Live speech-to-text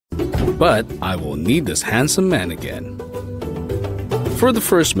but I will need this handsome man again. For the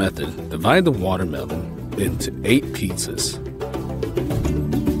first method, divide the watermelon into 8 pieces.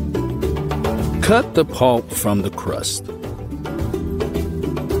 Cut the pulp from the crust.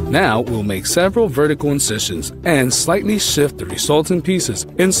 Now we'll make several vertical incisions and slightly shift the resulting pieces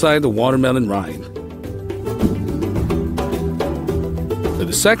inside the watermelon rind. For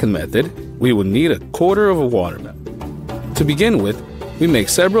the second method, we will need 1/4 of a watermelon. To begin with, we make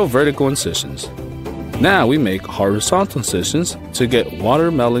several vertical incisions. Now we make horizontal incisions to get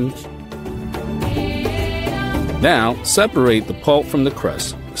watermelon. Now separate the pulp from the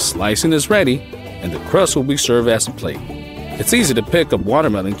crust. Slicing is ready, and the crust will be served as a plate. It's easy to pick up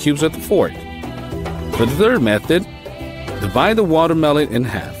watermelon cubes with a fork. For the third method, divide the watermelon in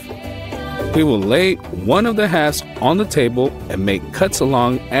half. We will lay one of the halves on the table and make cuts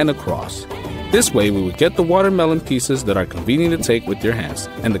along and across. This way we will get the watermelon pieces that are convenient to take with your hands,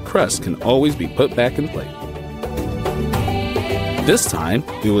 and the crust can always be put back in place. This time,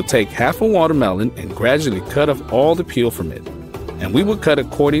 we will take half a watermelon and gradually cut off all the peel from it. And we will cut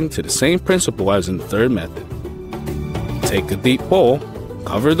according to the same principle as in the third method. Take a deep bowl,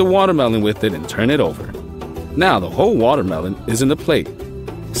 cover the watermelon with it and turn it over. Now the whole watermelon is in the plate.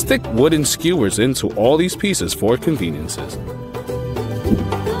 Stick wooden skewers into all these pieces for conveniences.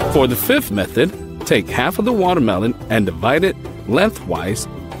 For the fifth method, take half of the watermelon and divide it lengthwise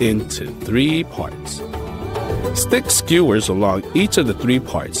into 3 parts. Stick skewers along each of the 3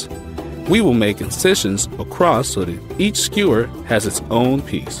 parts. We will make incisions across so that each skewer has its own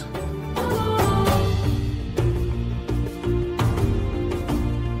piece.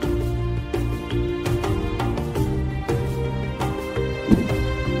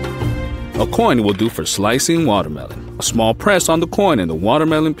 A coin will do for slicing watermelon. A small press on the coin and the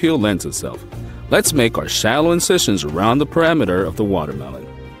watermelon peel lends itself. Let's make our shallow incisions around the perimeter of the watermelon.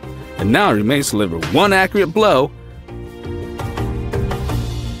 And now it remains to deliver one accurate blow.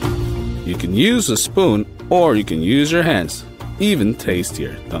 You can use a spoon or you can use your hands. Even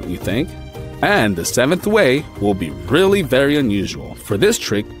tastier, don't you think? And the 7th way will be really very unusual. For this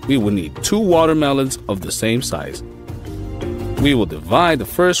trick, we will need 2 watermelons of the same size. We will divide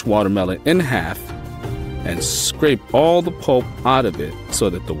the first watermelon in half and scrape all the pulp out of it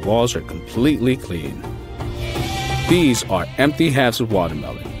so that the walls are completely clean. These are empty halves of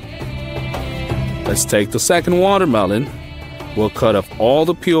watermelon. Let's take the second watermelon. We'll cut off all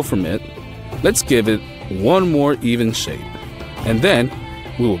the peel from it. Let's give it one more even shape. And then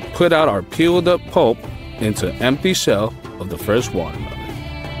we will put out our peeled up pulp into an empty shell of the first watermelon.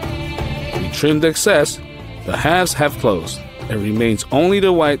 We trim the excess. The halves have closed. It remains only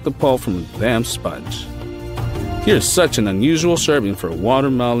to wipe the pulp from the damp sponge. Here's such an unusual serving for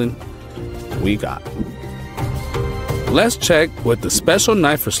watermelon we got. Let's check with the special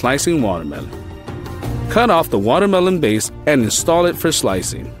knife for slicing watermelon. Cut off the watermelon base and install it for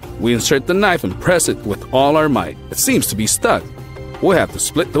slicing. We insert the knife and press it with all our might. It seems to be stuck. We'll have to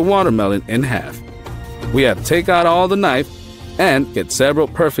split the watermelon in half. We have to take out all the knife and get several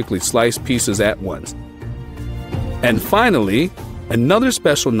perfectly sliced pieces at once. And finally, another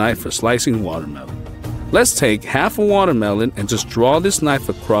special knife for slicing watermelon. Let's take half a watermelon and just draw this knife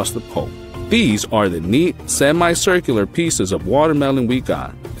across the pulp. These are the neat semicircular pieces of watermelon we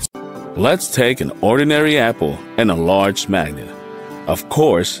got. Let's take an ordinary apple and a large magnet. Of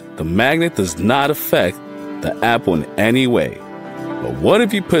course, the magnet does not affect the apple in any way. But what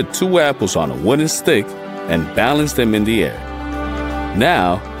if you put 2 apples on a wooden stick and balance them in the air?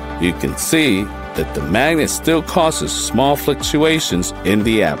 Now, you can see that the magnet still causes small fluctuations in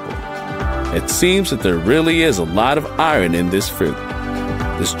the apple. It seems that there really is a lot of iron in this fruit.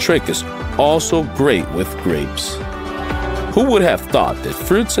 This trick is also great with grapes. Who would have thought that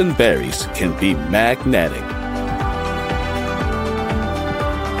fruits and berries can be magnetic?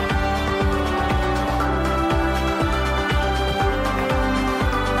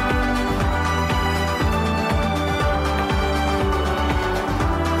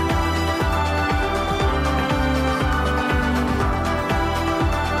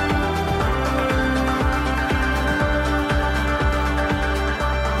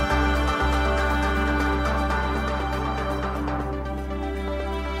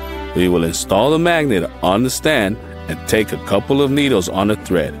 We will install the magnet on the stand and take a couple of needles on a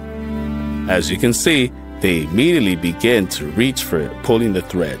thread. As you can see, they immediately begin to reach for it, pulling the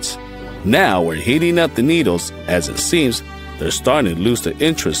threads. Now we're heating up the needles as it seems they're starting to lose their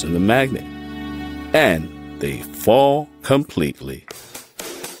interest in the magnet. And they fall completely.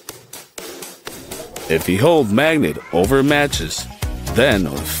 If you hold magnet over matches, then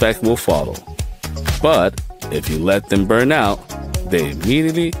no effect will follow. But if you let them burn out, they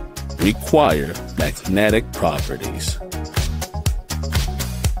immediately require magnetic properties.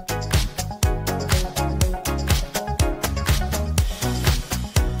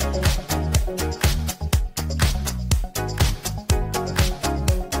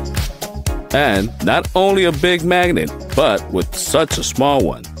 And not only a big magnet, but with such a small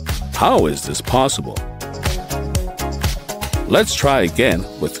one. How is this possible? Let's try again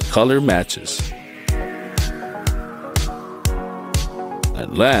with color matches.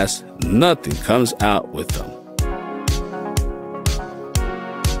 At last, nothing comes out with them.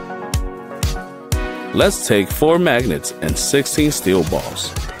 Let's take 4 magnets and 16 steel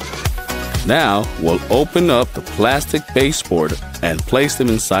balls. Now, we'll open up the plastic baseboard and place them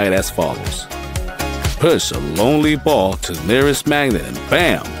inside as follows. Push a lonely ball to the nearest magnet and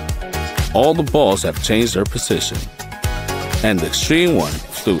bam! All the balls have changed their position. And the extreme one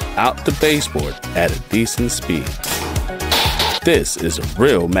flew out the baseboard at a decent speed. This is a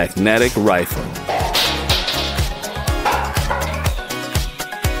real magnetic rifle.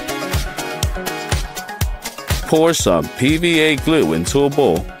 Pour some PVA glue into a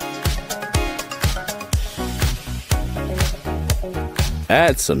bowl.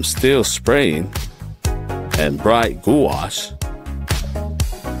 Add some steel spraying and bright gouache.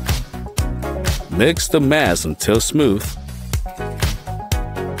 Mix the mass until smooth.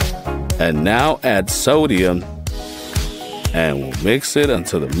 And now add sodium and we'll mix it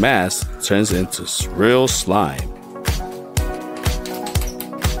until the mass turns into real slime.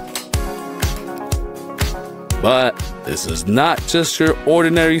 But this is not just your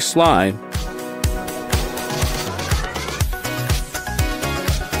ordinary slime.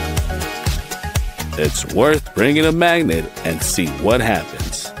 It's worth bringing a magnet and see what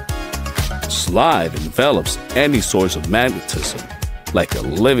happens. Slime envelops any source of magnetism like a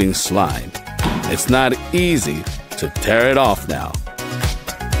living slime. It's not easy to tear it off now.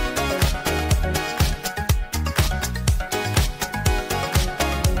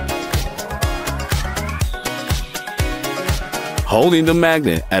 Holding the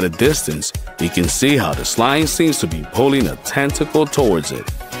magnet at a distance, you can see how the slime seems to be pulling a tentacle towards it.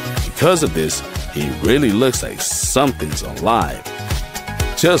 Because of this, it really looks like something's alive.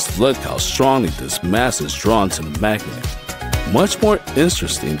 Just look how strongly this mass is drawn to the magnet. Much more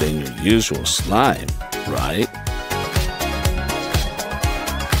interesting than your usual slime, right?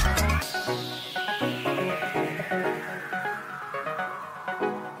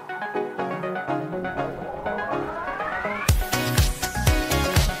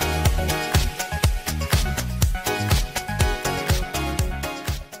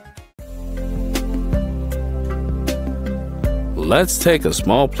 Let's take a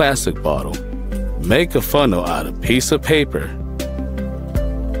small plastic bottle, make a funnel out of a piece of paper,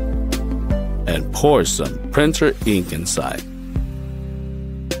 and pour some printer ink inside.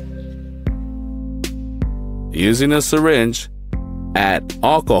 Using a syringe, add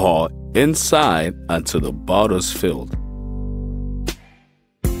alcohol inside until the bottle is filled.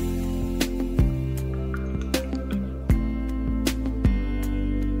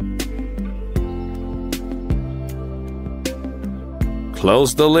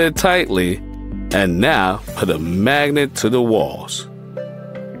 Close the lid tightly, and now put a magnet to the walls.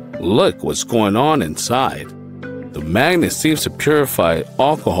 Look what's going on inside. The magnet seems to purify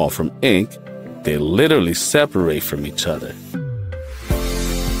alcohol from ink. They literally separate from each other.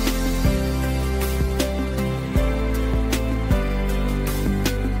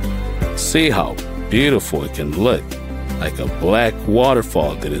 See how beautiful it can look, like a black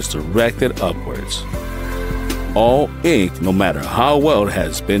waterfall that is directed upwards. All ink, no matter how well it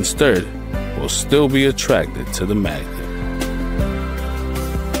has been stirred, will still be attracted to the magnet.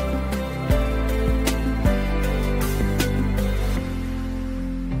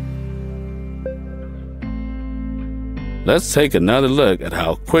 Let's take another look at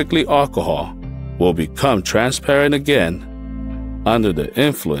how quickly alcohol will become transparent again under the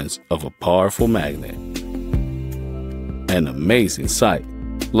influence of a powerful magnet. An amazing sight,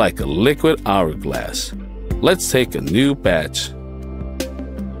 like a liquid hourglass. Let's take a new batch.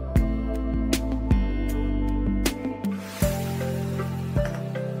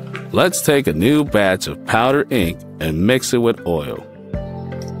 Let's take a new batch of powder ink and mix it with oil.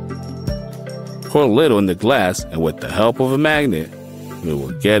 Pour a little in the glass, and with the help of a magnet, we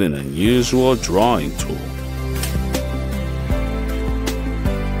will get an unusual drawing tool.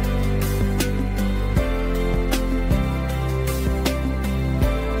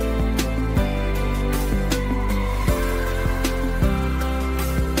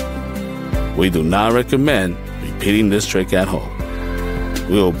 We do not recommend repeating this trick at home.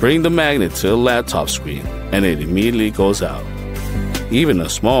 We will bring the magnet to the laptop screen and it immediately goes out. Even a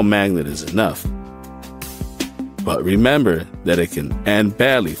small magnet is enough. But remember that it can end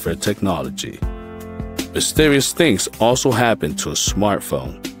badly for technology. Mysterious things also happen to a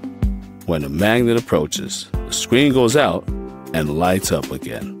smartphone. When a magnet approaches, the screen goes out and lights up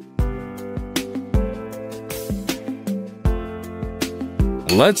again.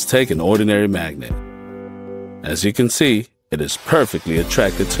 Let's take an ordinary magnet. As you can see, it is perfectly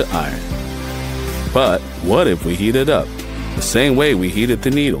attracted to iron. But what if we heat it up, the same way we heated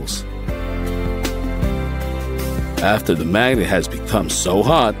the needles? After the magnet has become so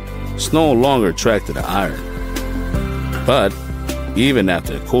hot, it's no longer attracted to iron. But even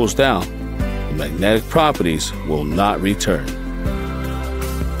after it cools down, the magnetic properties will not return.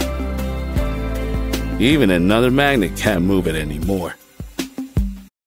 Even another magnet can't move it anymore.